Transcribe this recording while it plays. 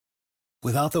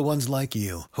Without the ones like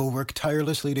you, who work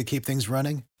tirelessly to keep things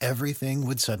running, everything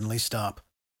would suddenly stop.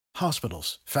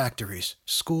 Hospitals, factories,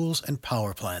 schools, and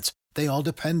power plants, they all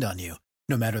depend on you.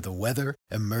 No matter the weather,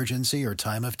 emergency, or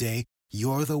time of day,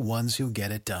 you're the ones who get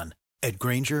it done. At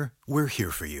Grainger, we're here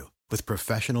for you with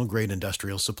professional-grade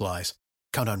industrial supplies.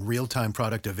 Count on real-time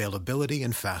product availability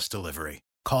and fast delivery.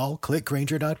 Call, click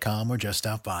Grainger.com, or just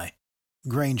stop by.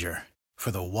 Grainger, for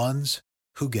the ones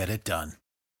who get it done.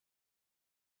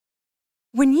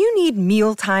 When you need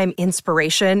mealtime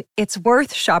inspiration, it's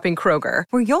worth shopping Kroger,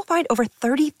 where you'll find over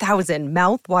 30,000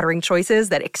 mouth-watering choices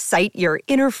that excite your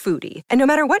inner foodie. And no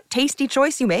matter what tasty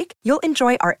choice you make, you'll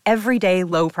enjoy our everyday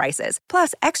low prices,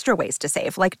 plus extra ways to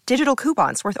save, like digital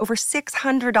coupons worth over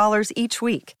 $600 each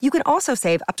week. You can also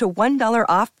save up to $1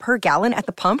 off per gallon at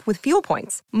the pump with fuel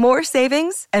points. More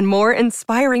savings and more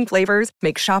inspiring flavors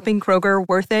make shopping Kroger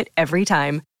worth it every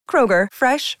time. Kroger,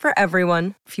 fresh for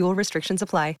everyone. Fuel restrictions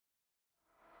apply.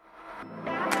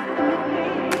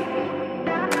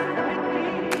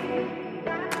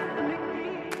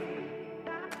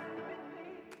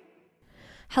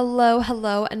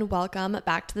 Hello, and welcome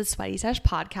back to the Sweaty Sesh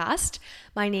podcast.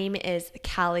 My name is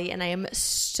Callie, and I am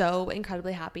so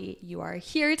incredibly happy you are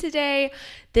here today.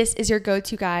 This is your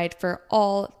go-to guide for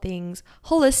all things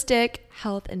holistic,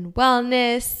 health, and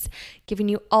wellness, giving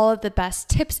you all of the best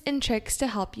tips and tricks to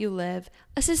help you live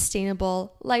a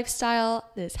sustainable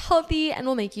lifestyle that is healthy and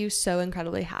will make you so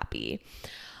incredibly happy.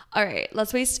 All right,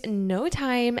 let's waste no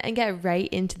time and get right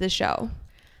into the show.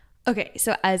 Okay,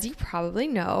 so as you probably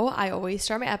know, I always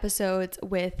start my episodes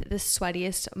with the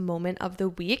sweatiest moment of the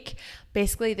week.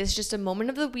 Basically, this is just a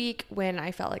moment of the week when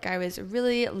I felt like I was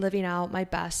really living out my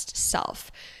best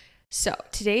self. So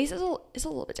today's is a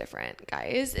little bit different,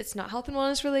 guys. It's not health and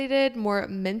wellness related, more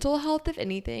mental health, if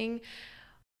anything.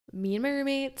 Me and my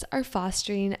roommates are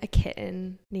fostering a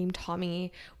kitten named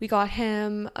Tommy. We got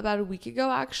him about a week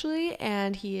ago, actually,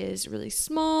 and he is really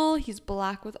small. He's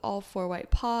black with all 4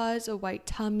 white paws, a white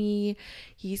tummy.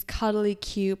 He's cuddly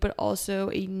cute, but also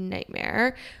a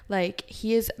nightmare. Like,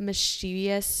 he is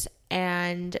mischievous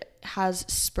and has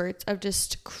spurts of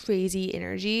just crazy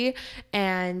energy,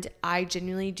 and I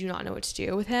genuinely do not know what to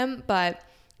do with him, but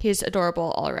he's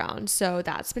adorable all around. So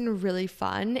that's been really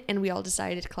fun, and we all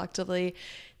decided collectively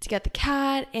to get the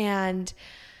cat, and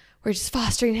we're just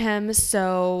fostering him.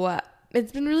 So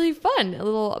it's been really fun, a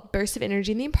little burst of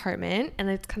energy in the apartment. And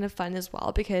it's kind of fun as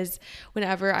well because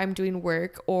whenever I'm doing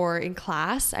work or in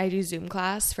class, I do Zoom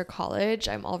class for college,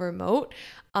 I'm all remote.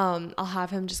 I'll have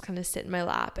him just kind of sit in my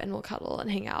lap and we'll cuddle and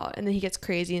hang out, and then he gets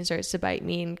crazy and starts to bite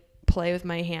me and play with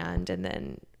my hand and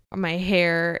then my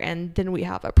hair, and then we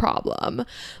have a problem.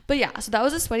 But yeah, so that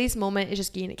was the sweatiest moment, is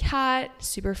just getting a cat.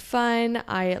 Super fun.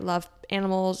 I love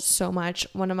animals so much.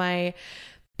 One of my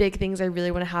big things I really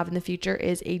want to have in the future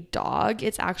is a dog.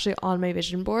 It's actually on my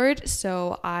vision board,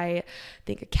 so I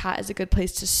think a cat is a good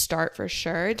place to start for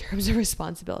sure in terms of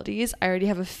responsibilities. I already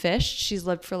have a fish. She's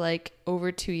lived for like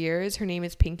over 2 years. Her name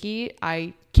is Pinky.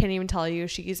 I can't even tell you,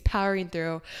 she's powering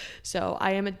through. So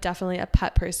I am definitely a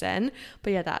pet person.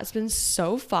 But yeah, that's been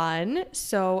so fun.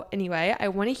 So anyway, I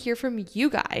want to hear from you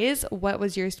guys. What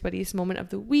was your sweatiest moment of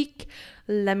the week?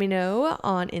 Let me know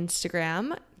on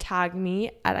Instagram. Tag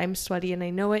me at I'm Sweaty and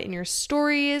I Know It in your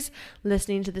stories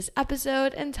listening to this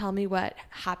episode, and tell me what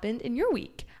happened in your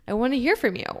week. I want to hear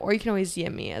from you, or you can always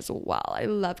DM me as well. I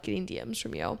love getting DMs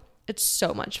from you. It's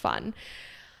so much fun.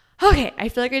 Okay, I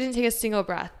feel like I didn't take a single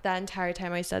breath that entire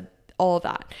time I said all of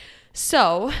that.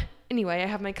 So anyway, I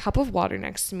have my cup of water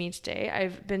next to me today.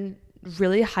 I've been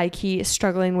really high-key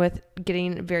struggling with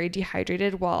getting very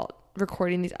dehydrated while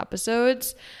recording these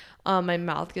episodes. My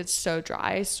mouth gets so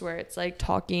dry. I swear it's like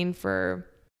talking for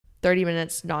 30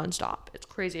 minutes nonstop. It's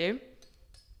crazy.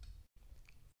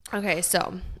 Okay,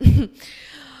 so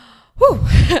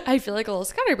I feel like a little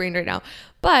scatterbrained right now,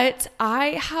 but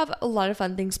I have a lot of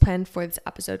fun things planned for this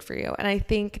episode for you. And I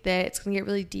think that it's going to get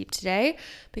really deep today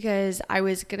because I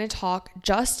was going to talk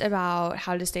just about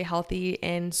how to stay healthy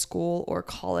in school or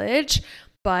college.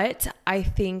 But I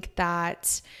think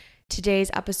that today's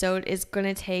episode is going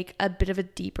to take a bit of a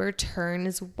deeper turn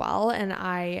as well. And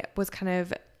this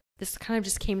kind of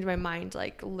just came to my mind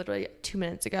like literally 2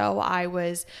 minutes ago. I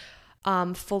was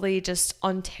fully just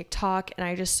on TikTok, and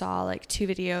I just saw like 2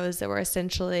 videos that were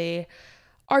essentially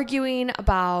arguing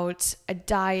about a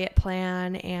diet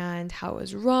plan and how it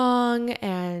was wrong,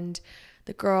 and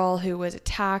the girl who was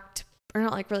attacked, or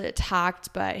not like really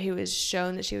attacked, but who was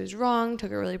shown that she was wrong,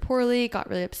 took it really poorly, got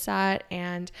really upset.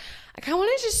 And I kind of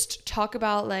want to just talk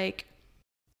about like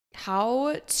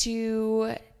how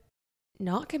to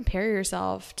not compare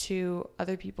yourself to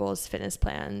other people's fitness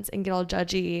plans and get all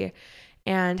judgy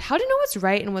and how to know what's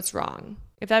right and what's wrong,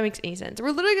 if that makes any sense.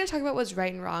 We're literally going to talk about what's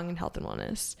right and wrong in health and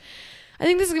wellness. I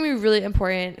think this is going to be really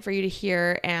important for you to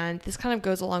hear, and this kind of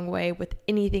goes a long way with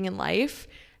anything in life.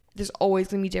 There's always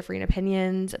going to be differing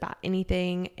opinions about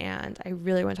anything, and I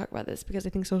really want to talk about this because I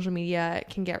think social media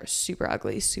can get super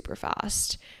ugly super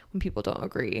fast when people don't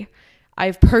agree.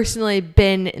 I've personally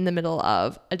been in the middle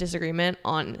of a disagreement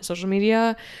on social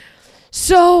media,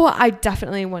 so I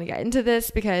definitely want to get into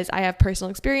this because I have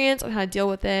personal experience on how to deal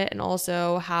with it and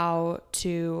also how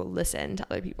to listen to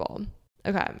other people.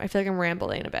 Okay, I feel like I'm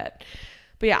rambling a bit.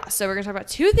 But yeah, so we're going to talk about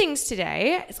two things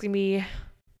today. It's going to be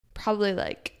probably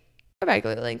like a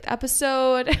regular length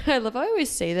episode. I love how I always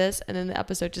say this and then the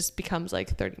episode just becomes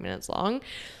like 30 minutes long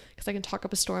because I can talk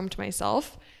up a storm to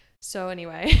myself. So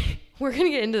anyway, we're going to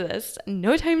get into this.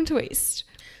 No time to waste.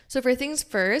 So for things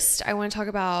first, I want to talk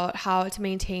about how to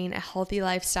maintain a healthy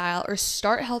lifestyle or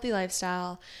start a healthy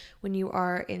lifestyle when you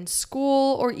are in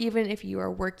school or even if you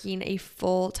are working a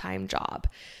full-time job,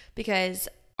 because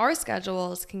our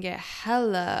schedules can get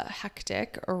hella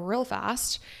hectic real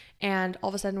fast. And all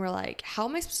of a sudden we're like, how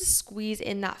am I supposed to squeeze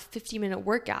in that 50-minute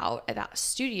workout at that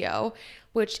studio,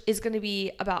 which is going to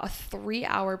be about a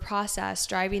 3-hour process,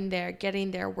 driving there,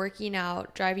 getting there, working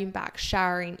out, driving back,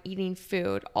 showering, eating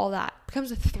food, all that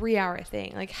becomes a 3-hour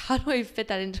thing. Like, how do I fit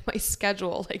that into my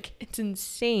schedule? Like, it's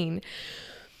insane.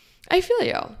 I feel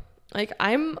you. Like,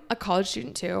 I'm a college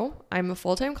student too. I'm a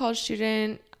full-time college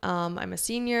student. I'm a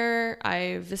senior.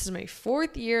 This is my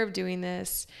 4th year of doing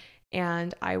this,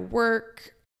 and I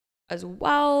work as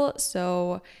well.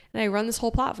 And I run this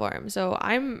whole platform. So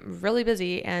I'm really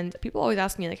busy, and people always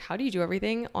ask me like, how do you do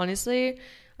everything? Honestly,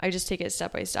 I just take it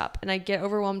step by step, and I get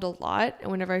overwhelmed a lot.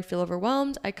 And whenever I feel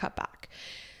overwhelmed, I cut back.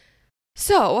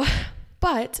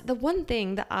 But the one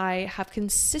thing that I have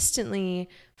consistently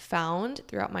found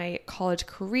throughout my college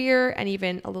career and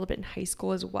even a little bit in high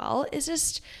school as well is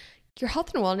just your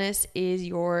health and wellness is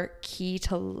your key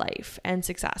to life and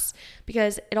success,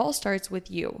 because it all starts with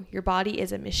you. Your body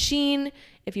is a machine.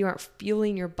 If you aren't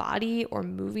fueling your body or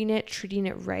moving it, treating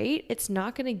it right, it's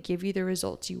not going to give you the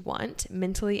results you want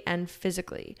mentally and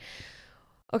physically.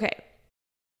 Okay.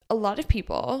 A lot of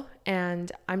people,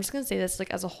 and I'm just going to say this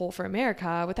like as a whole for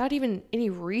America without even any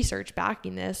research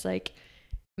backing this, like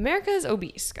America is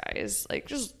obese, guys. Like,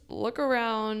 just look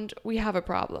around. We have a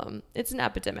problem. It's an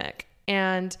epidemic.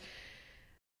 And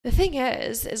the thing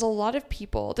is a lot of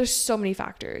people, there's so many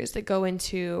factors that go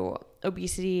into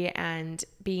obesity and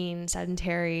being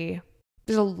sedentary.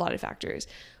 There's a lot of factors.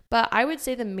 But I would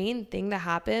say the main thing that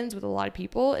happens with a lot of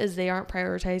people is they aren't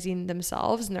prioritizing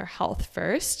themselves and their health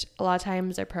first. A lot of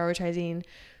times they're prioritizing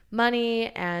money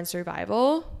and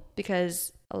survival,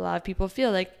 because a lot of people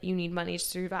feel like you need money to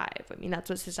survive. I mean, that's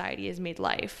what society has made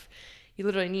life. You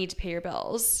literally need to pay your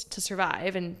bills to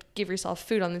survive and give yourself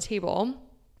food on the table.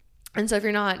 And so if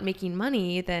you're not making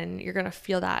money, then you're going to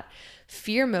feel that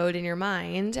fear mode in your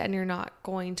mind, and you're not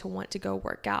going to want to go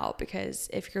work out, because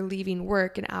if you're leaving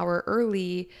work an hour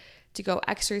early to go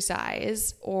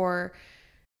exercise, or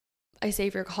I say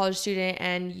if you're a college student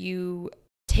and you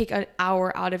take an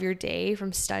hour out of your day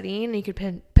from studying, and you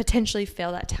could potentially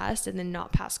fail that test and then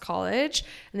not pass college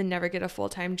and then never get a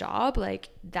full-time job, like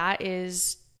that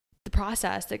is the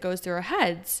process that goes through our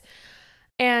heads.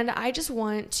 And I just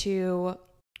want to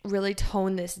really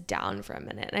tone this down for a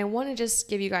minute. And I want to just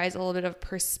give you guys a little bit of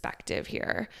perspective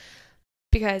here,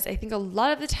 because I think a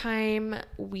lot of the time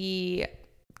we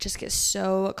just get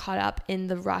so caught up in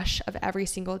the rush of every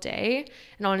single day.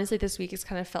 And honestly, this week has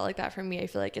kind of felt like that for me. I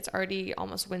feel like it's already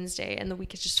almost Wednesday and the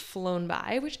week has just flown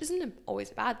by, which isn't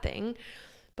always a bad thing.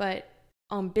 But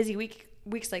on busy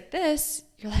weeks like this,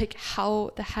 you're like,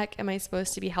 how the heck am I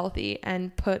supposed to be healthy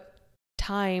and put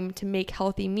time to make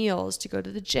healthy meals, to go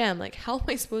to the gym? Like, how am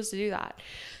I supposed to do that?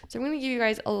 So I'm going to give you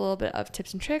guys a little bit of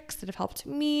tips and tricks that have helped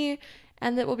me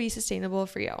and that will be sustainable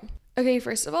for you. Okay,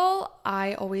 first of all,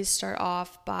 I always start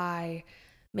off by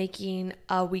making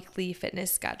a weekly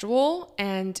fitness schedule.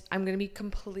 And I'm going to be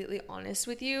completely honest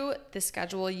with you. The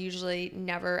schedule usually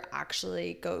never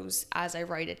actually goes as I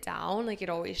write it down. Like, it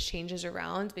always changes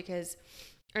around because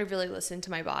I really listen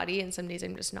to my body, and some days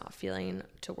I'm just not feeling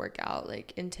to work out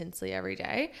like intensely every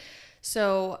day.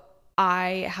 So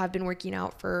I have been working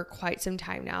out for quite some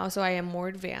time now. So I am more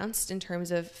advanced in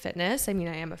terms of fitness. I mean,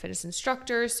 I am a fitness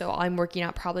instructor, so I'm working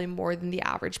out probably more than the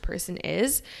average person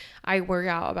is. I work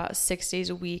out about 6 days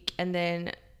a week, and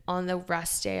then on the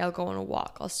rest day, I'll go on a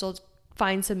walk. I'll still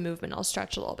find some movement. I'll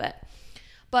stretch a little bit.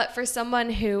 But for someone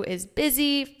who is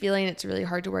busy, feeling it's really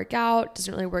hard to work out,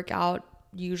 doesn't really work out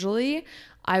usually,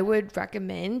 I would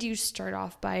recommend you start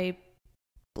off by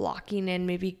blocking in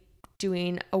maybe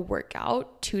doing a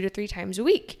workout 2 to 3 times a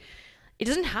week. It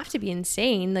doesn't have to be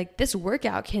insane. Like, this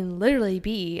workout can literally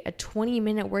be a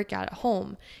 20-minute workout at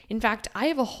home. In fact, I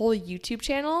have a whole YouTube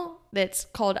channel that's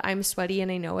called I'm Sweaty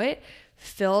and I Know It,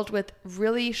 filled with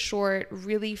really short,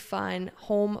 really fun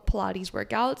home Pilates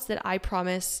workouts that I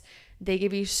promise they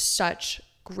give you such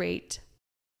great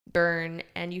burn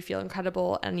and you feel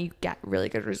incredible and you get really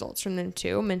good results from them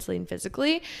too, mentally and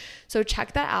physically. So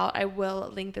check that out. I will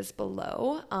link this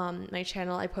below. My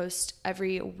channel, I post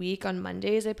every week on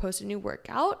Mondays. I post a new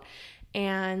workout,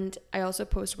 and I also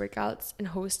post workouts and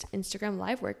host Instagram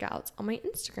live workouts on my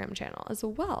Instagram channel as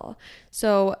well.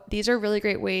 So these are really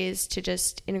great ways to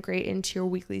just integrate into your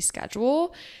weekly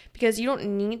schedule, because you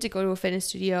don't need to go to a fitness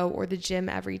studio or the gym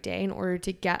every day in order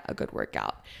to get a good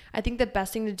workout. I think the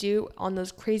best thing to do on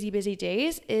those crazy busy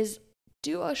days is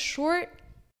do a short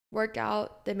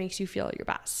workout that makes you feel your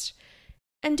best,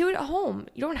 and do it at home.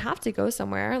 You don't have to go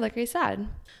somewhere, like I said.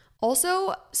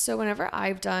 Also, so whenever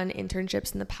I've done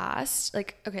internships in the past,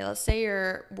 like, okay, let's say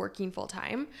you're working full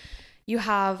time, you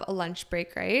have a lunch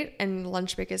break, right? And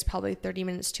lunch break is probably 30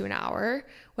 minutes to an hour.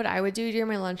 What I would do during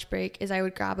my lunch break is I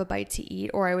would grab a bite to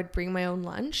eat, or I would bring my own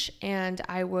lunch, and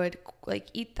I would like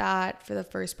eat that for the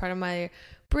first part of my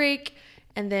break.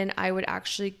 And then I would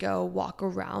actually go walk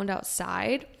around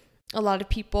outside. A lot of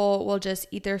people will just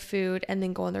eat their food and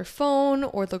then go on their phone,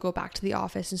 or they'll go back to the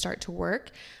office and start to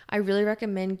work. I really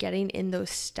recommend getting in those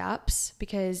steps,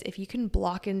 because if you can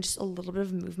block in just a little bit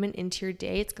of movement into your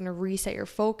day, it's going to reset your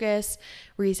focus,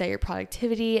 reset your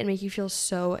productivity, and make you feel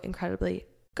so incredibly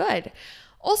good.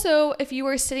 Also, if you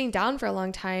are sitting down for a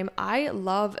long time, I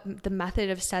love the method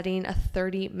of setting a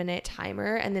 30-minute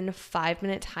timer and then a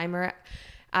 5-minute timer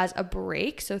as a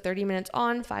break. So 30 minutes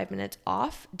on, 5 minutes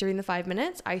off. During the 5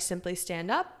 minutes, I simply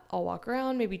stand up, I'll walk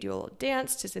around, maybe do a little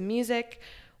dance to some music,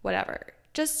 whatever.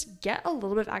 Just get a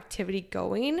little bit of activity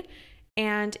going,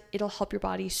 and it'll help your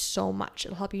body so much.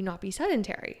 It'll help you not be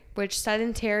sedentary, which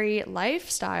sedentary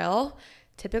lifestyle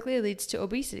typically leads to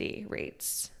obesity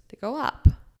rates. They go up.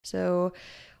 So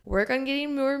work on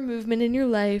getting more movement in your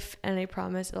life, and I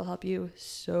promise it'll help you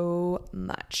so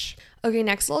much. Okay,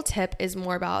 next little tip is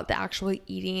more about the actual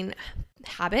eating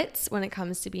habits when it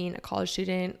comes to being a college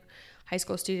student, high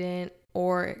school student,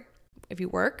 or if you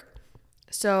work.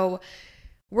 So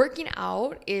working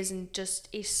out is just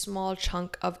a small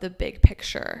chunk of the big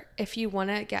picture. If you want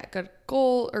to get good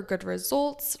goal or good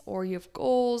results, or you have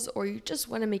goals, or you just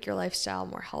want to make your lifestyle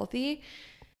more healthy,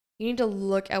 you need to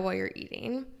look at what you're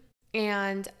eating.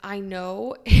 And I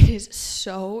know it is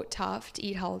so tough to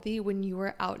eat healthy when you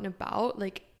are out and about.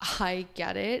 Like, I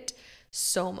get it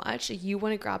so much. You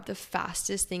want to grab the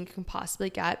fastest thing you can possibly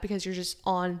get because you're just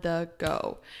on the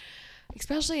go.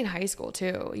 Especially in high school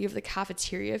too. You have the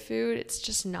cafeteria food. It's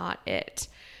just not it.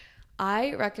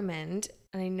 I recommend,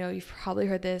 and I know you've probably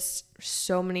heard this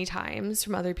so many times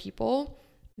from other people,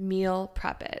 meal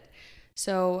prep it.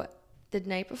 So the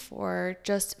night before,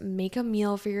 just make a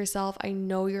meal for yourself. I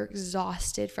know you're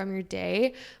exhausted from your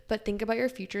day, but think about your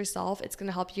future self. It's going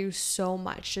to help you so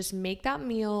much. Just make that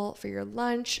meal for your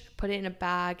lunch, put it in a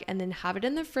bag, and then have it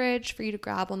in the fridge for you to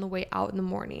grab on the way out in the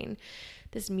morning.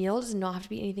 This meal does not have to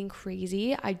be anything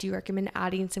crazy. I do recommend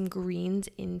adding some greens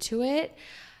into it.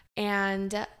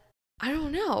 And I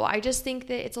don't know. I just think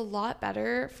that it's a lot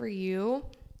better for you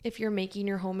if you're making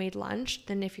your homemade lunch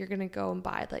than if you're going to go and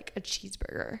buy like a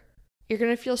cheeseburger. You're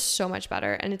going to feel so much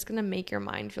better, and it's going to make your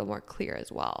mind feel more clear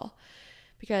as well,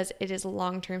 because it is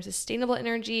long-term sustainable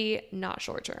energy, not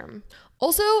short-term.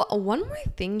 Also, one more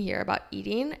thing here about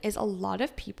eating is a lot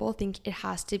of people think you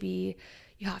have to be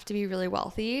really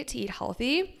wealthy to eat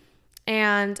healthy,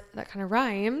 and that kind of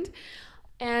rhymed.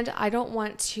 And I don't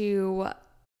want to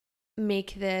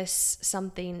make this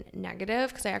something negative,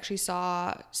 because I actually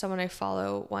saw someone I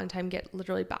follow one time get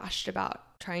literally bashed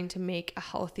about trying to make a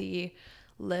healthy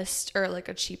list, or like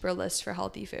a cheaper list for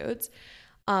healthy foods.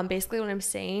 Basically what I'm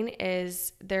saying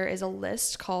is there is a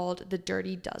list called the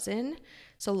Dirty Dozen.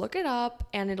 So look it up,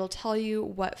 and it'll tell you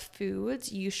what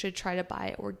foods you should try to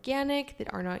buy organic,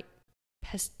 that are not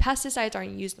pesticides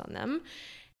aren't used on them.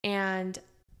 And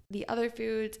the other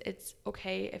foods, it's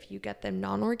okay if you get them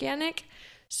non-organic.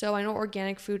 So I know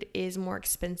organic food is more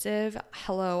expensive.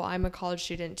 Hello, I'm a college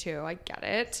student too. I get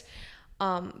it.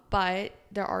 But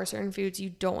there are certain foods you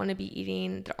don't want to be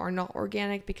eating that are not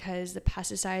organic, because the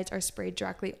pesticides are sprayed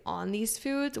directly on these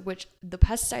foods, which the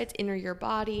pesticides enter your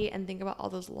body, and think about all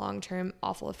those long-term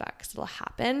awful effects that'll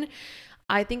happen.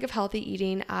 I think of healthy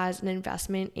eating as an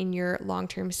investment in your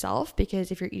long-term self,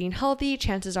 because if you're eating healthy,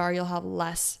 chances are you'll have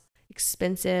less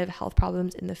expensive health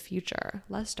problems in the future,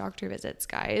 less doctor visits,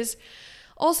 guys.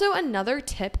 Also, another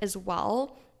tip as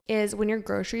well is when you're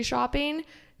grocery shopping,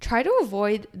 try to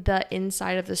avoid the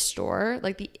inside of the store,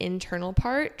 like the internal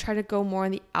part. Try to go more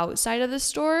on the outside of the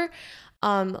store,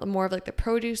 more of like the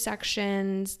produce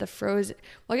sections, the frozen.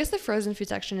 Well, I guess the frozen food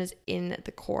section is in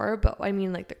the core, but I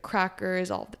mean like the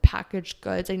crackers, all the packaged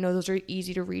goods. I know those are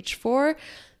easy to reach for,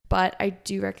 but I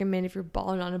do recommend if you're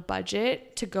balling on a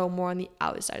budget to go more on the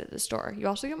outside of the store. You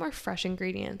also get more fresh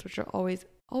ingredients, which are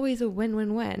always a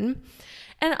win-win-win.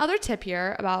 And another tip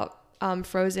here about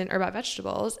frozen or about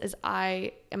vegetables is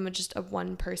I am just a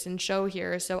one-person show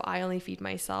here, so I only feed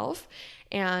myself,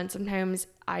 and sometimes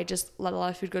I just let a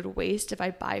lot of food go to waste if I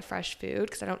buy fresh food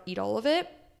because I don't eat all of it.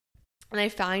 And I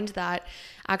find that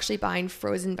actually buying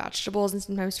frozen vegetables and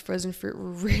sometimes frozen fruit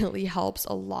really helps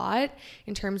a lot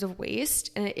in terms of waste,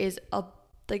 and it is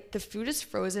like the food is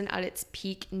frozen at its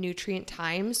peak nutrient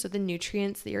time, so the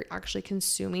nutrients that you're actually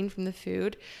consuming from the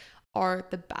food are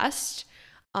the best.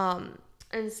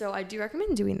 And so I do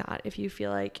recommend doing that if you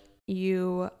feel like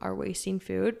you are wasting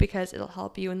food, because it'll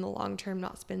help you in the long term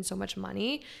not spend so much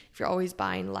money if you're always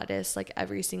buying lettuce like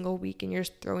every single week and you're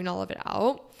just throwing all of it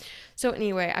out. So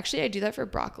anyway, actually I do that for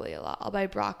broccoli a lot. I'll buy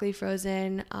broccoli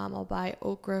frozen. I'll buy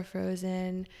okra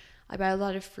frozen. I buy a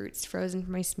lot of fruits frozen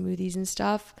for my smoothies and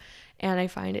stuff. And I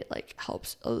find it like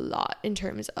helps a lot in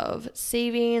terms of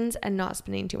savings and not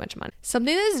spending too much money.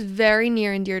 Something that is very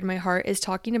near and dear to my heart is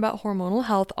talking about hormonal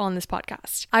health on this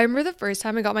podcast. I remember the first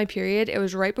time I got my period, it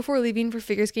was right before leaving for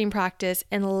figure skating practice,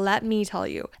 and let me tell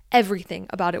you, everything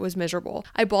about it was miserable.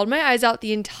 I bawled my eyes out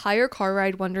the entire car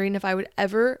ride wondering if I would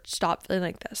ever stop feeling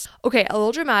like this. Okay, a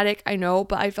little dramatic, I know,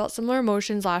 but I felt similar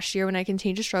emotions last year when I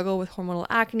continued to struggle with hormonal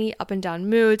acne, up and down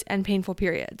moods, and painful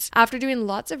periods. After doing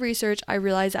lots of research, I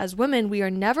realized as women, we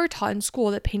are never taught in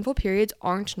school that painful periods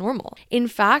aren't normal. In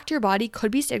fact, your body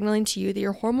could be signaling to you that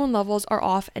your hormone levels are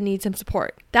off and need some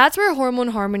support. That's where Hormone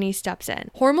Harmony steps in.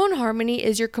 Hormone Harmony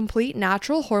is your complete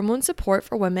natural hormone support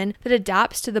for women that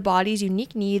adapts to the body's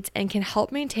unique needs and can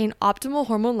help maintain optimal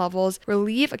hormone levels,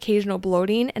 relieve occasional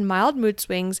bloating and mild mood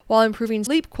swings, while improving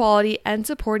sleep quality and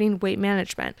supporting weight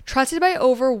management. Trusted by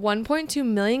over 1.2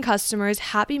 million customers,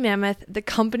 Happy Mammoth, the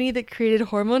company that created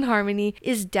Hormone Harmony,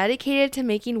 is dedicated to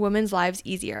making women's lives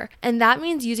easier. And that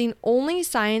means using only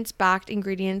science-backed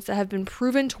ingredients that have been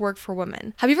proven to work for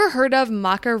women. Have you ever heard of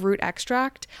maca root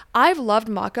extract? I've loved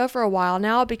maca for a while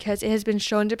now because it has been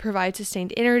shown to provide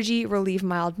sustained energy, relieve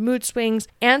mild mood swings,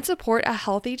 and support a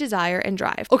healthy desire and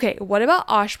drive. Okay, what about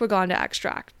ashwagandha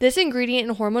extract? This ingredient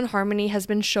in Hormone Harmony has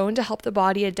been shown to help the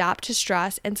body adapt to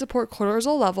stress and support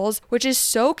cortisol levels, which is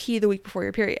so key the week before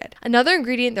your period. Another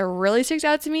ingredient that really sticks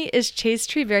out to me is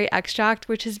chaste tree berry extract,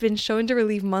 which has been shown to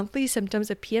relieve monthly symptoms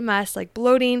of PMS like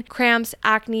bloating, cramps,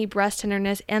 acne, breast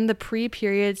tenderness, and the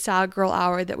pre-period sad girl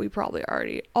hour that we probably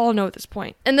already all know at this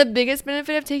point. And the biggest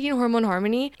benefit of taking Hormone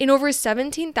Harmony, in over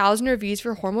 17,000 reviews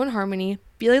for Hormone Harmony,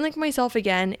 feeling like myself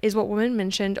again is what women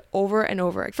mentioned over and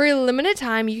over. For a limited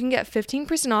time, you can get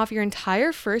 15% off your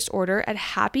entire first order at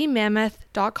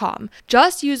happymammoth.com.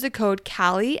 Just use the code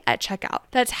Callie at checkout.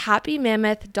 That's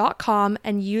happymammoth.com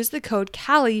and use the code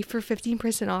Callie for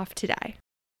 15% off today.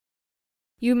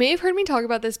 You may have heard me talk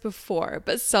about this before,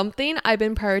 but something I've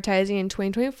been prioritizing in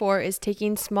 2024 is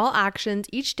taking small actions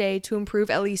each day to improve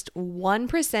at least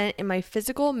 1% in my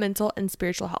physical, mental, and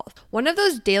spiritual health. One of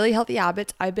those daily healthy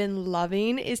habits I've been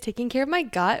loving is taking care of my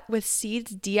gut with Seed's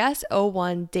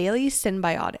DS-01 Daily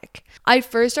Synbiotic. I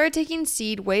first started taking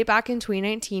Seed way back in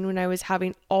 2019 when I was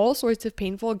having all sorts of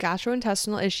painful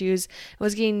gastrointestinal issues and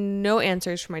was getting no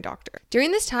answers from my doctor.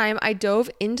 During this time, I dove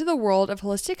into the world of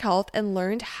holistic health and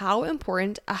learned how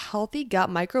important a healthy gut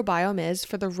microbiome is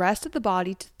for the rest of the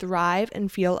body to thrive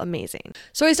and feel amazing.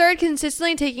 So I started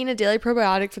consistently taking a daily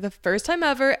probiotic for the first time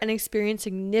ever and experienced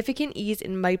significant ease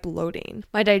in my bloating.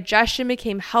 My digestion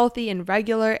became healthy and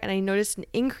regular, and I noticed an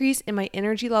increase in my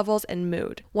energy levels and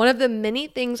mood. One of the many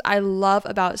things I love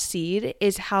about Seed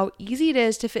is how easy it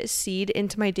is to fit Seed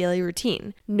into my daily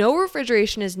routine. No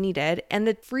refrigeration is needed, and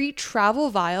the free travel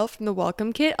vial from the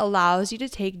welcome kit allows you to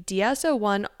take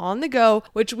DS-01 on the go,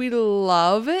 which we love,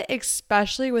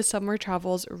 especially with summer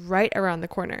travels right around the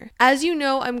corner. As you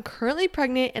know, I'm currently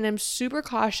pregnant and I'm super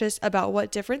cautious about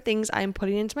what different things I'm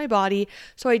putting into my body,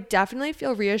 so I definitely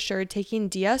feel reassured taking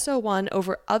DS-01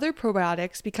 over other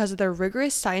probiotics because of their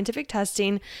rigorous scientific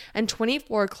testing and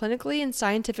 24 clinically and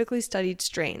scientifically studied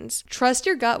strains. Trust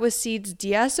your gut with Seed's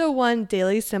DS-01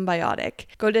 Daily Synbiotic.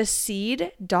 Go to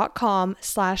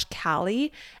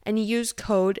seed.com/Callie and use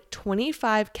code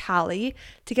 25Callie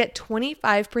to get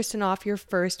 25% off your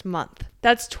first month.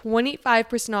 That's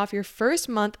 25% off your first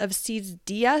month of Seed's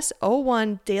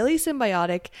DS-01 Daily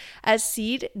Synbiotic at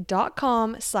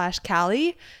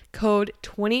seed.com/Callie, code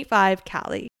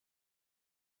 25Callie.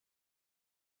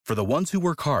 For the ones who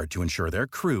work hard to ensure their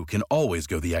crew can always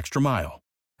go the extra mile,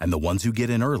 and the ones who get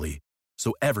in early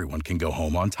so everyone can go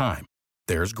home on time,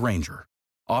 there's Grainger,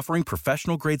 offering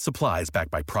professional-grade supplies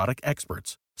backed by product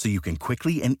experts so you can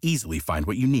quickly and easily find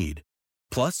what you need.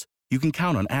 Plus, you can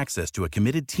count on access to a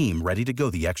committed team ready to go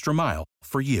the extra mile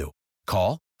for you.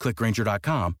 Call, click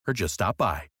Grainger.com, or just stop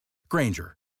by.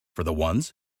 Grainger, for the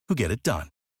ones who get it done.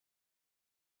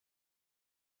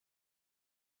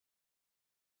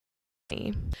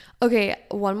 Okay,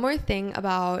 one more thing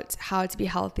about how to be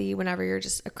healthy whenever you're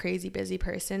just a crazy busy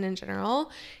person in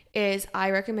general is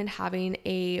I recommend having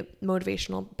a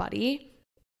motivational buddy.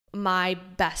 My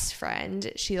best friend,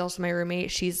 she's also my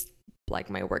roommate. She's like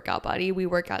my workout buddy. We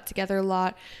work out together a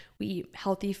lot. We eat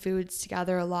healthy foods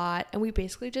together a lot. And we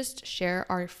basically just share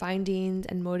our findings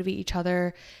and motivate each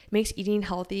other. It makes eating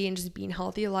healthy and just being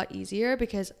healthy a lot easier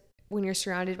because when you're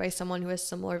surrounded by someone who has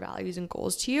similar values and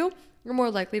goals to you, you're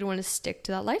more likely to want to stick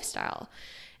to that lifestyle.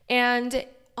 And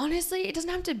honestly, it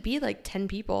doesn't have to be like 10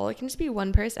 people. It can just be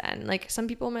one person. Like some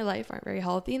people in my life aren't very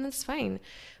healthy and that's fine.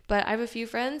 But I have a few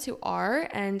friends who are,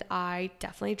 and I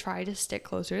definitely try to stick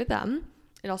closer to them.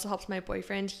 It also helps my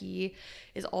boyfriend. He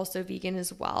is also vegan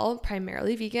as well,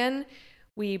 primarily vegan.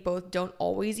 We both don't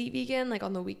always eat vegan. Like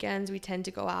on the weekends, we tend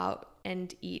to go out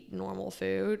and eat normal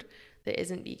food that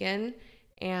isn't vegan.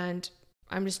 And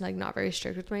I'm just like not very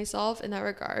strict with myself in that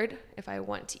regard. If I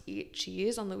want to eat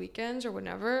cheese on the weekends or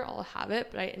whenever, I'll have it.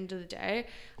 But at the end of the day,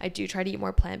 I do try to eat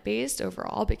more plant-based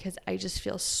overall because I just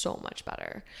feel so much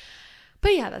better.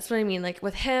 But yeah, that's what I mean. Like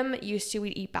with him, used to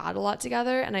we'd eat bad a lot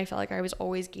together. And I felt like I was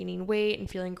always gaining weight and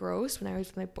feeling gross when I was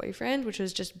with my boyfriend, which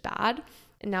was just bad.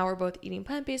 And now we're both eating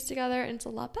plant-based together and it's a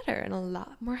lot better and a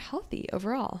lot more healthy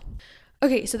overall.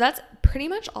 Okay, so that's pretty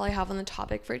much all I have on the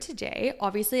topic for today.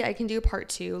 Obviously, I can do part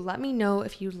 2. Let me know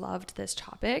if you loved this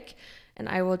topic, and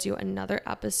I will do another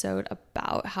episode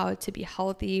about how to be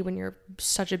healthy when you're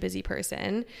such a busy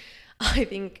person. I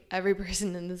think every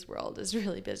person in this world is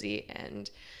really busy, and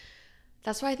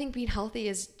that's why I think being healthy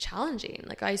is challenging.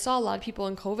 Like I saw a lot of people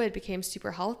in COVID became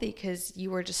super healthy because you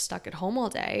were just stuck at home all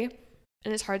day.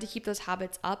 And it's hard to keep those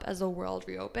habits up as the world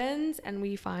reopens and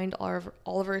we find all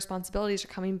of our responsibilities are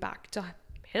coming back to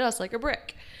hit us like a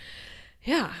brick.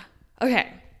 Yeah.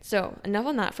 Okay. So enough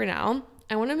on that for now.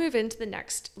 I want to move into the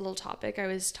next little topic I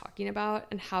was talking about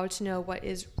and how to know what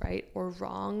is right or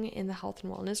wrong in the health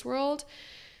and wellness world.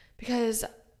 Because,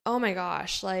 oh my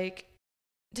gosh, like,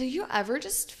 do you ever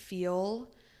just feel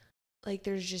like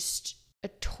there's just a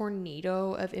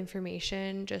tornado of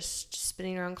information just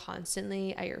spinning around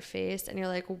constantly at your face and you're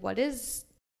like, what is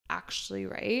actually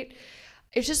right?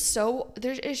 It's just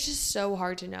so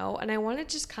hard to know. And I want to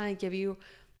just kind of give you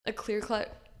a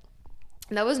clear-cut,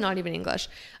 that was not even English,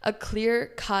 a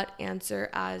clear-cut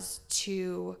answer as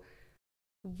to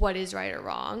what is right or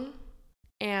wrong.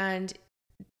 And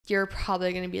you're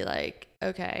probably going to be like,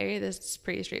 okay, this is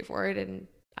pretty straightforward and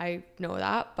I know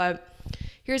that. But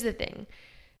here's the thing.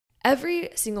 Every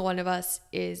single one of us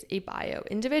is a bio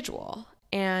individual,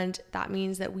 and that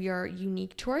means that we are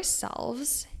unique to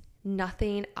ourselves.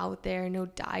 Nothing out there, no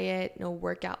diet, no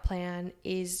workout plan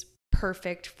is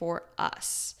perfect for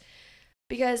us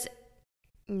because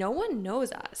no one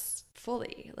knows us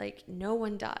fully. Like no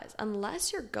one does,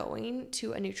 unless you're going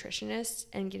to a nutritionist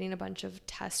and getting a bunch of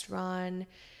tests run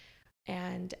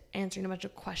and answering a bunch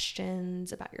of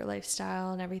questions about your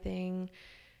lifestyle and everything.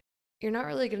 You're not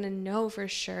really going to know for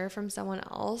sure from someone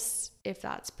else if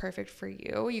that's perfect for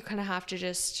you. You kind of have to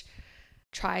just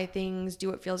try things, do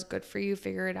what feels good for you,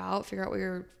 figure it out, figure out what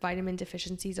your vitamin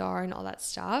deficiencies are and all that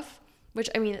stuff.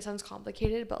 Which, I mean, it sounds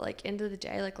complicated, but like end of the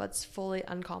day, like let's fully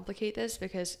uncomplicate this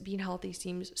because being healthy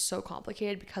seems so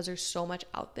complicated because there's so much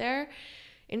out there.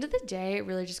 End of the day, it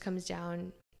really just comes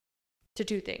down to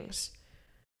 2 things.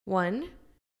 1,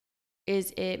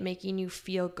 is it making you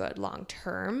feel good long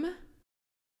term?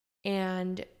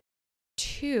 And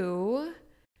 2,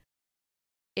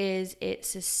 is it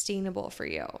sustainable for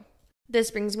you? This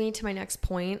brings me to my next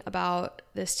point about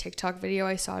this TikTok video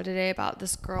I saw today about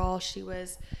this girl. She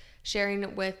was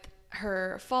sharing with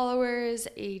her followers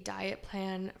a diet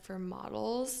plan for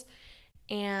models.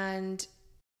 And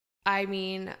I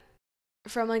mean,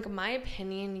 from like my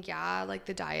opinion, yeah, like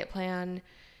the diet plan,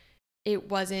 it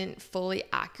wasn't fully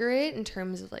accurate in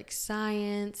terms of like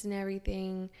science and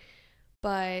everything.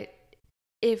 But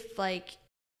if like,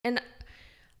 and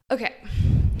okay,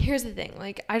 here's the thing,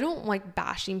 like I don't like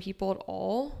bashing people at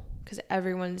all because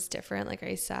everyone's different, like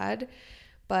I said,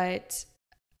 but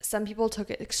some people took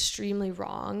it extremely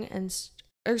wrong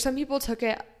or some people took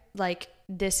it like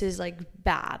this is like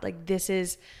bad, like this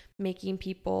is making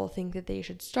people think that they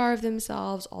should starve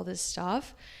themselves, all this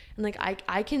stuff. And like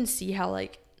I can see how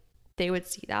like they would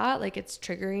see that, like it's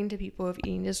triggering to people with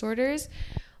eating disorders.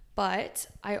 But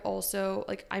I also,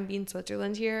 like, I'm being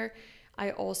Switzerland here,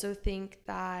 I also think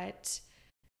that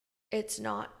it's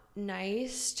not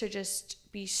nice to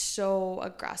just be so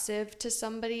aggressive to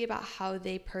somebody about how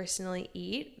they personally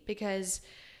eat, because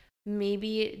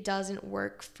maybe it doesn't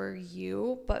work for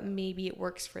you, but maybe it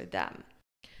works for them.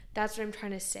 That's what I'm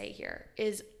trying to say here,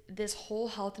 is this whole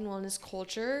health and wellness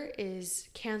culture is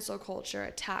cancel culture,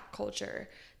 attack culture.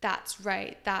 That's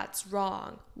right, that's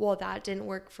wrong. Well, that didn't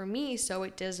work for me, so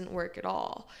it doesn't work at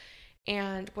all.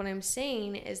 And what I'm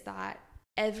saying is that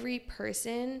every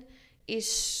person is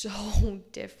so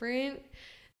different,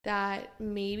 that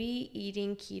maybe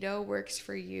eating keto works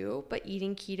for you, but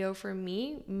eating keto for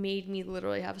me made me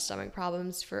literally have stomach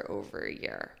problems for over a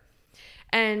year.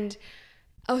 And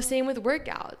same with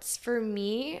workouts. For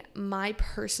me, my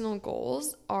personal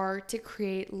goals are to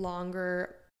create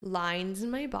longer lines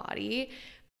in my body,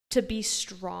 to be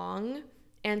strong,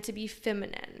 and to be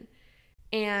feminine.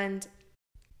 And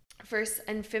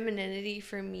femininity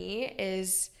for me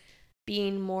is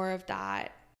being more of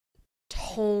that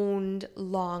toned,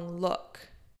 long look.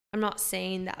 I'm not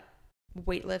saying that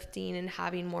weightlifting and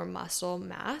having more muscle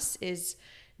mass is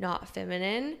not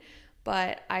feminine,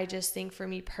 but I just think for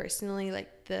me personally,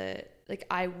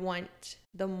 I want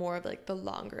the more of like the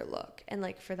longer look. And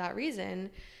like for that reason,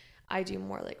 I do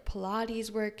more like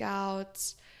Pilates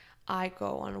workouts. I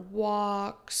go on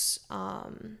walks. I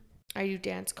do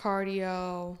dance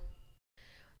cardio.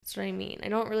 That's what I mean. I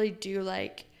don't really do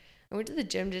like, I went to the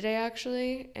gym today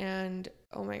actually, and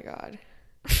oh my God.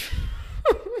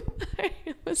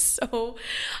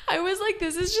 I was like,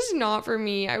 this is just not for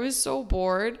me. I was so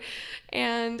bored,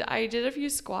 and I did a few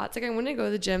squats. Like I want to go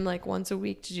to the gym like once a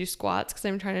week to do squats because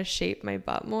I'm trying to shape my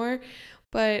butt more.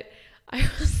 But I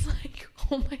was like,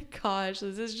 oh my gosh,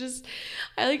 this is just,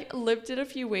 I like lifted a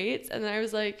few weights, and then I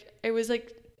was like, it was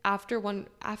like after one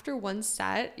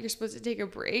set, you're supposed to take a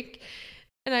break.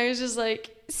 And I was just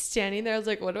like standing there. I was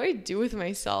like, what do I do with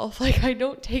myself? Like, I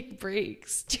don't take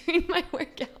breaks during my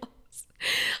workouts.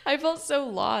 I felt so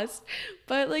lost.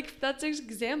 But like, that's an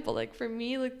example. Like for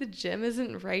me, like the gym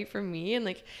isn't right for me. And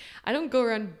like, I don't go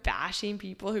around bashing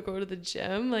people who go to the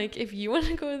gym. Like if you want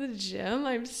to go to the gym,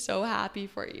 I'm so happy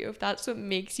for you. If that's what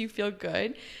makes you feel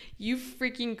good, you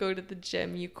freaking go to the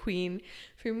gym, you queen.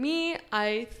 For me,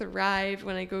 I thrive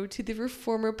when I go to the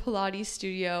reformer Pilates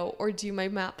studio or do my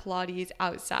mat Pilates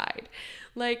outside.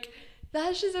 Like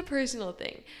that's just a personal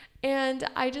thing. And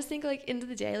I just think like end of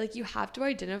the day, like you have to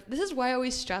identify, this is why I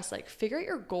always stress, like figure out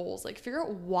your goals, like figure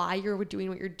out why you're doing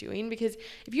what you're doing. Because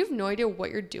if you have no idea what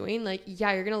you're doing, like,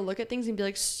 yeah, you're going to look at things and be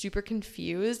like super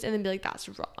confused and then be like, that's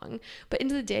wrong. But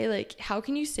end of the day, like, how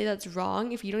can you say that's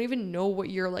wrong if you don't even know what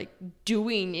you're like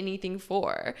doing anything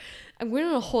for? I'm going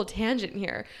on a whole tangent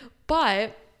here,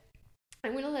 but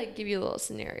I'm going to like give you a little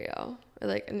scenario or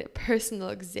like a personal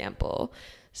example.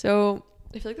 So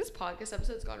I feel like this podcast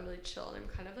episode's gotten really chill and I'm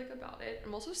kind of like about it.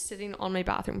 I'm also sitting on my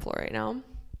bathroom floor right now.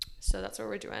 So that's what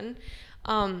we're doing.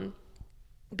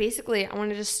 Basically, I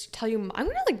want to just tell you, I'm going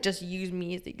to like just use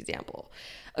me as the example.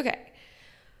 Okay.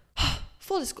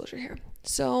 Full disclosure here.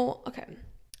 So, okay.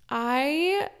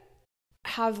 I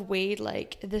have weighed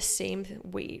like the same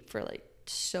weight for like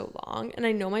so long. And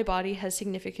I know my body has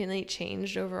significantly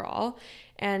changed overall.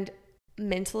 And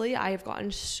mentally, I have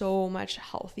gotten so much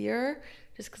healthier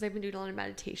just because I've been doing a lot of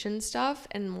meditation stuff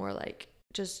and more like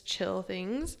just chill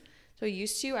things. So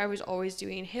I was always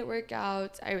doing HIIT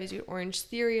workouts. I always do Orange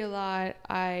Theory a lot.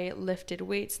 I lifted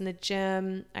weights in the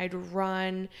gym. I'd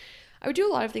run. I would do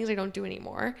a lot of things I don't do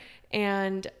anymore.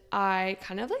 And I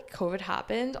kind of like COVID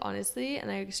happened, honestly.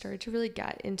 And I started to really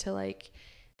get into like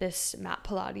this mat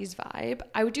Pilates vibe.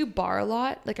 I would do bar a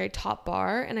lot. Like I top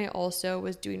bar, and I also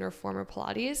was doing reformer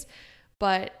Pilates.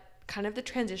 But kind of the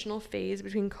transitional phase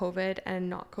between COVID and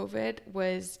not COVID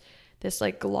was this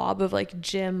like glob of like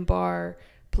gym, bar,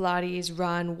 Pilates,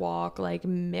 run, walk, like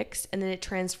mix. And then it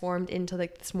transformed into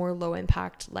like this more low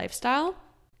impact lifestyle,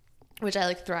 which I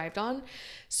like thrived on.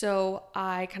 So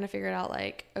I kind of figured out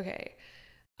like, okay,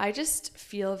 I just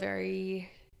feel very,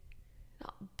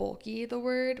 not bulky the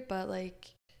word, but like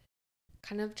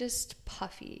kind of just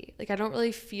puffy. Like I don't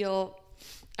really feel,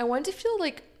 I want to feel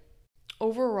like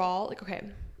overall, like, okay,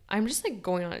 I'm just like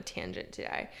going on a tangent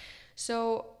today.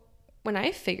 So when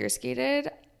I figure skated,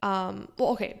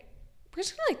 okay, we're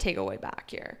just gonna like take a way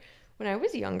back here. When I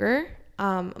was younger,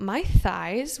 my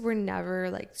thighs were never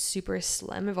like super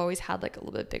slim. I've always had like a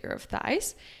little bit bigger of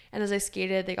thighs. And as I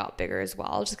skated, they got bigger as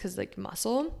well, just because like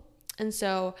muscle. And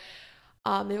so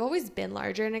They've always been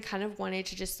larger, and I kind of wanted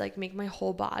to just like make my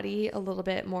whole body a little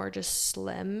bit more just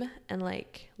slim and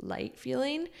like light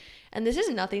feeling. And this has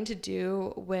nothing to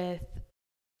do with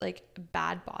like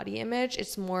bad body image.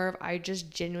 It's more of I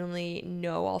just genuinely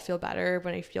know I'll feel better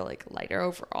when I feel like lighter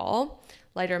overall,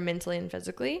 lighter mentally and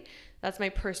physically. That's my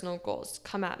personal goals.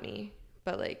 Come at me,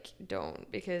 but like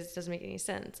don't, because it doesn't make any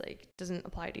sense. Like it doesn't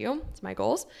apply to you. It's my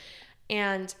goals.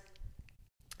 And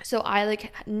so I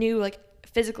like knew like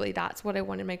physically that's what I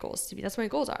wanted my goals to be. That's what my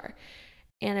goals are.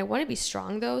 And I want to be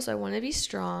strong though. So I want to be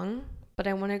strong, but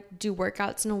I want to do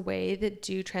workouts in a way that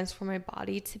do transform my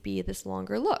body to be this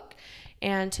longer look.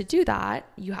 And to do that,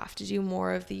 you have to do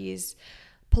more of these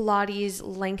Pilates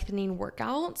lengthening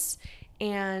workouts,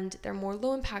 and they're more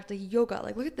low impact, like yoga.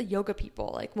 Like look at the yoga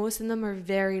people. Like most of them are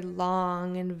very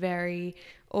long and very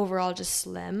overall just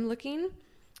slim looking.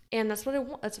 And that's what I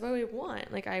want. That's what I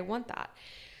want. Like I want that.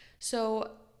 So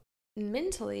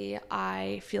mentally,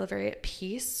 I feel very at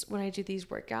peace when I do these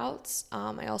workouts.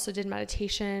 I also did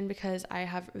meditation because I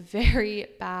have very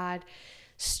bad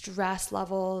stress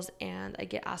levels and I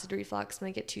get acid reflux when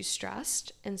I get too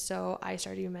stressed. And so I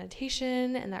started doing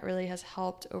meditation, and that really has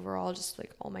helped overall just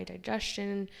like all my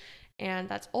digestion. And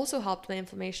that's also helped my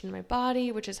inflammation in my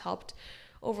body, which has helped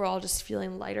overall just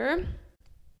feeling lighter.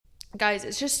 Guys,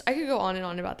 it's just, I could go on and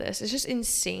on about this. It's just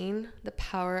insane, the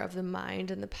power of the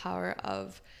mind and the power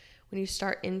of when you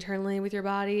start internally with your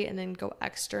body and then go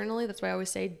externally. That's why I always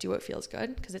say do what feels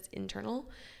good, because it's internal.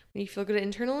 When you feel good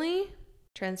internally,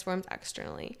 transforms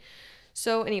externally.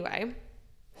 So anyway,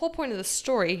 whole point of the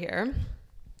story here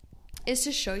is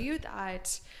to show you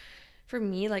that for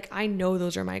me, like I know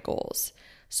those are my goals.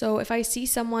 So if I see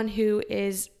someone who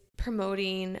is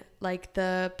promoting like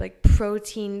the like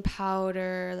protein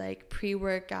powder, like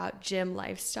pre-workout gym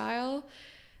lifestyle,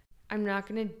 I'm not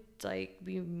going to like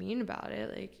be mean about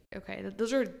it. Like, okay,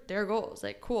 those are their goals.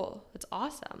 Like, cool. That's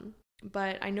awesome.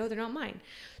 But I know they're not mine.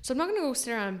 So I'm not going to go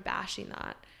sit around and bashing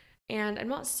that. And I'm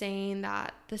not saying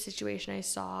that the situation I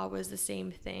saw was the same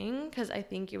thing, because I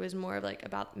think it was more of like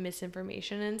about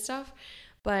misinformation and stuff.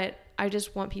 But I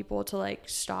just want people to like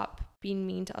stop being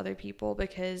mean to other people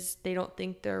because they don't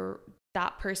think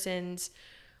that person's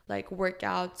like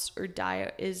workouts or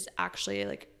diet is actually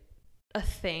like a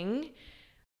thing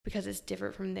because it's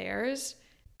different from theirs.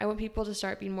 I want people to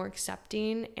start being more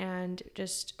accepting and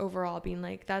just overall being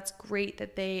like, that's great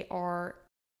that they are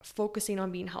focusing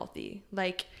on being healthy.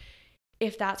 Like,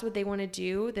 if that's what they want to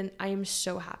do, then I am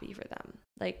so happy for them.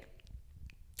 Like,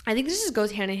 I think this just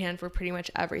goes hand in hand for pretty much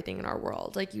everything in our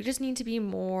world. Like, you just need to be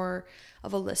more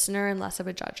of a listener and less of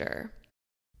a judger.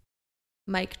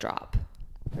 Mic drop.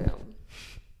 Boom.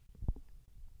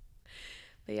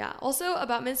 But yeah, also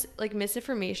about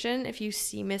misinformation. If you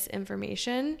see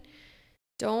misinformation,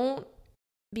 don't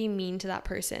be mean to that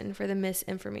person for the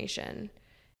misinformation.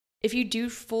 If you do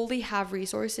fully have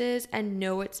resources and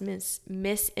know it's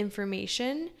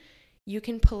misinformation, you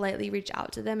can politely reach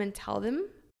out to them and tell them,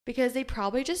 because they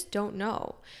probably just don't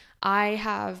know. I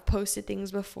have posted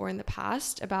things before in the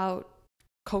past about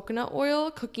coconut oil,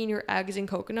 cooking your eggs in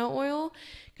coconut oil,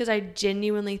 because I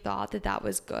genuinely thought that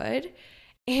was good.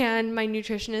 And my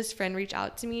nutritionist friend reached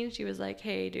out to me and she was like,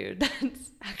 hey dude,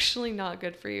 that's actually not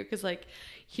good for you, because like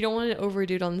you don't want to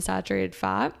overdo it on the saturated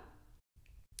fat.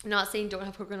 I'm not saying don't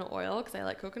have coconut oil, because I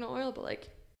like coconut oil, but like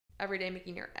every day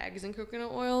making your eggs in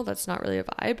coconut oil, that's not really a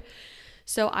vibe.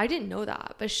 So I didn't know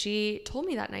that, but she told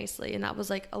me that nicely, and that was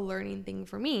like a learning thing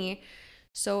for me.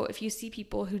 So if you see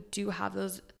people who do have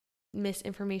those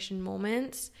misinformation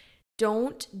moments,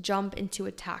 don't jump into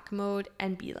attack mode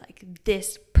and be like,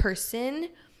 this person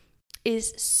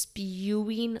is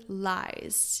spewing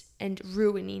lies and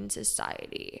ruining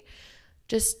society.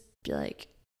 Just be like,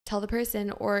 tell the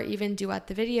person, or even duet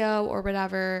the video or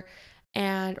whatever,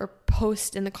 and or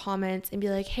post in the comments and be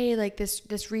like, hey, like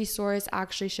this resource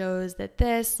actually shows that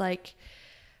this, like,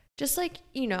 just like,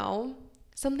 you know,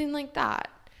 something like that.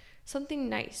 Something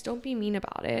nice. Don't be mean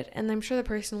about it. And I'm sure the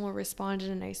person will respond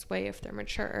in a nice way if they're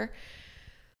mature.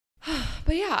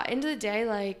 But yeah, end of the day,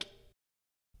 like,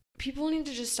 people need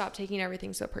to just stop taking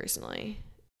everything so personally.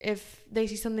 If they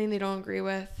see something they don't agree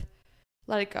with,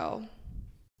 let it go.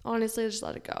 Honestly, just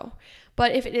let it go.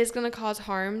 But if it is going to cause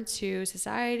harm to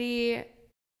society,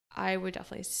 I would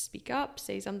definitely speak up,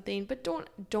 say something, but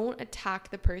don't attack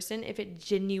the person if it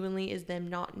genuinely is them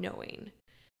not knowing.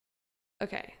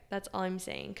 Okay, that's all I'm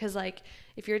saying. Because like,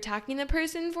 if you're attacking the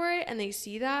person for it and they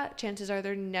see that, chances are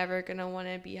they're never going to want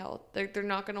to be healthy. They're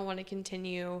not going to want to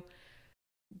continue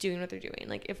doing what they're doing.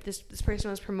 Like, if this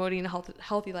person was promoting a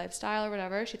healthy lifestyle or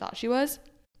whatever she thought she was,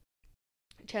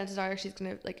 chances are she's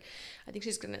going to, like, I think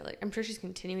she's going to, like, I'm sure she's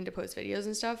continuing to post videos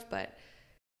and stuff, but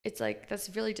it's like,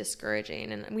 that's really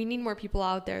discouraging. And we need more people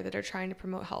out there that are trying to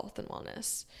promote health and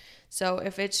wellness. So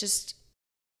if it's just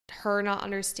her not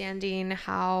understanding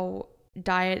how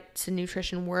diets and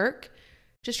nutrition work,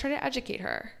 just try to educate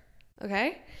her.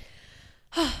 Okay.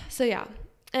 So yeah.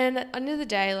 And at the end of the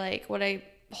day, like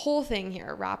whole thing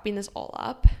here, wrapping this all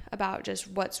up about just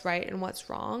what's right and what's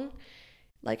wrong.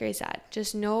 Like I said,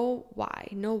 just know why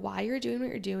you're doing what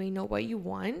you're doing, know what you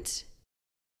want.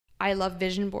 I love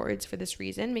vision boards for this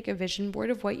reason. Make a vision board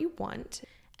of what you want,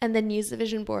 and then use the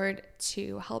vision board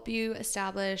to help you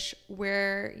establish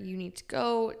where you need to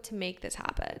go to make this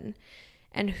happen,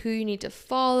 and who you need to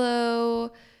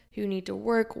follow, who you need to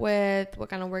work with, what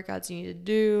kind of workouts you need to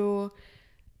do.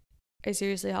 It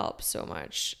seriously helps so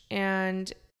much.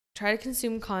 And try to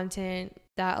consume content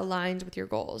that aligns with your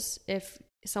goals. If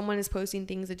someone is posting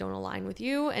things that don't align with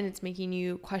you and it's making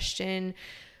you question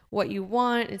what you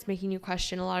want, it's making you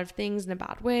question a lot of things in a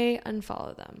bad way,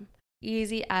 unfollow them.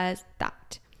 Easy as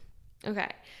that. Okay.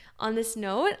 On this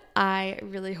note, I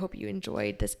really hope you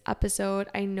enjoyed this episode.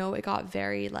 I know it got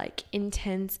very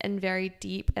intense and very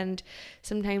deep, and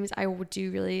sometimes I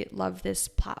do really love this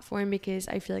platform because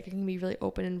I feel like I can be really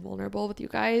open and vulnerable with you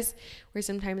guys, where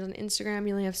sometimes on Instagram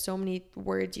you only have so many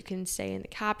words you can say in the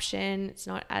caption. It's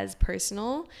not as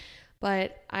personal,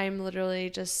 but I'm literally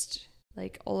just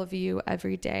like all of you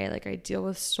every day. Like I deal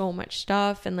with so much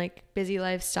stuff and busy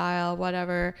lifestyle,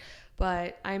 whatever.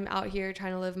 But I'm out here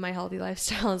trying to live my healthy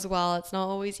lifestyle as well. It's not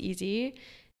always easy.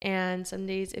 And some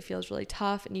days it feels really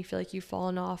tough and you feel like you've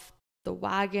fallen off the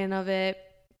wagon of it.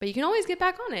 But you can always get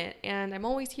back on it. And I'm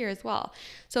always here as well.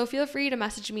 So feel free to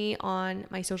message me on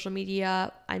my social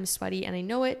media. I'm Sweaty and I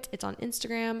Know It. It's on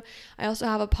Instagram. I also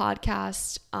have a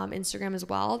podcast Instagram as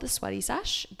well, The Sweaty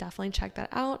Sesh. Definitely check that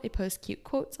out. I post cute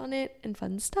quotes on it and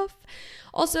fun stuff.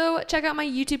 Also, check out my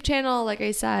YouTube channel. Like I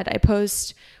said, I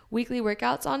post weekly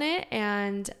workouts on it,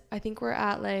 and I think we're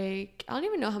at I don't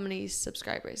even know how many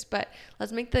subscribers, but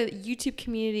let's make the YouTube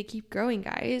community keep growing,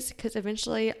 guys, because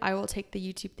eventually I will take the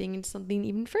YouTube thing into something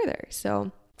even further.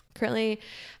 So currently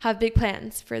have big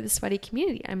plans for the Sweaty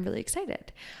community. I'm really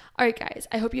excited. All right, guys,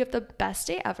 I hope you have the best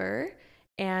day ever,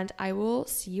 and I will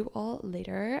see you all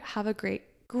later. Have a great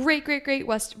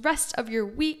rest of your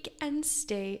week and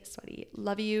stay sweaty.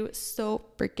 Love you so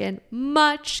freaking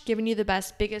much. Giving you the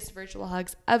best, biggest virtual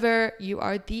hugs ever. You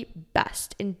are the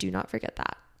best, and do not forget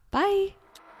that. Bye.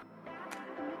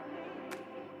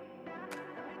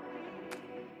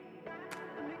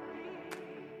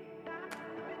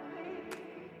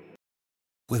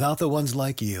 Without the ones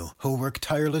like you, who work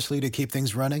tirelessly to keep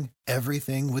things running,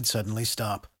 everything would suddenly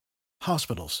stop.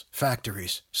 Hospitals,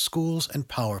 factories, schools, and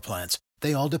power plants,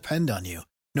 they all depend on you.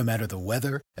 No matter the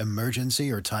weather,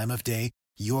 emergency, or time of day,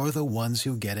 you're the ones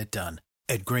who get it done.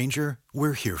 At Grainger,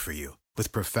 we're here for you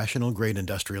with professional-grade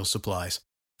industrial supplies.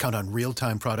 Count on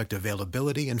real-time product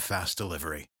availability and fast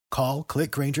delivery. Call,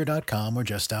 click Grainger.com, or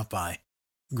just stop by.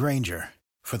 Grainger,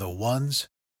 for the ones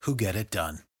who get it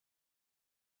done.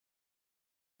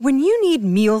 When you need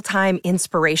mealtime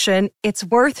inspiration, it's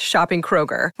worth shopping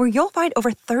Kroger, where you'll find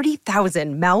over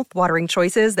 30,000 mouth-watering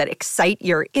choices that excite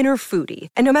your inner foodie.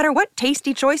 And no matter what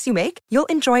tasty choice you make, you'll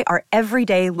enjoy our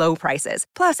everyday low prices,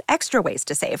 plus extra ways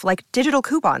to save, like digital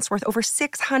coupons worth over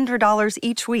 $600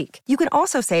 each week. You can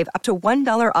also save up to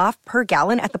 $1 off per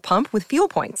gallon at the pump with fuel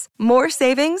points. More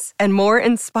savings and more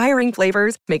inspiring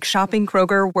flavors make shopping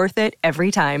Kroger worth it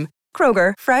every time.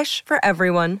 Kroger, fresh for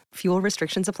everyone. Fuel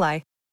restrictions apply.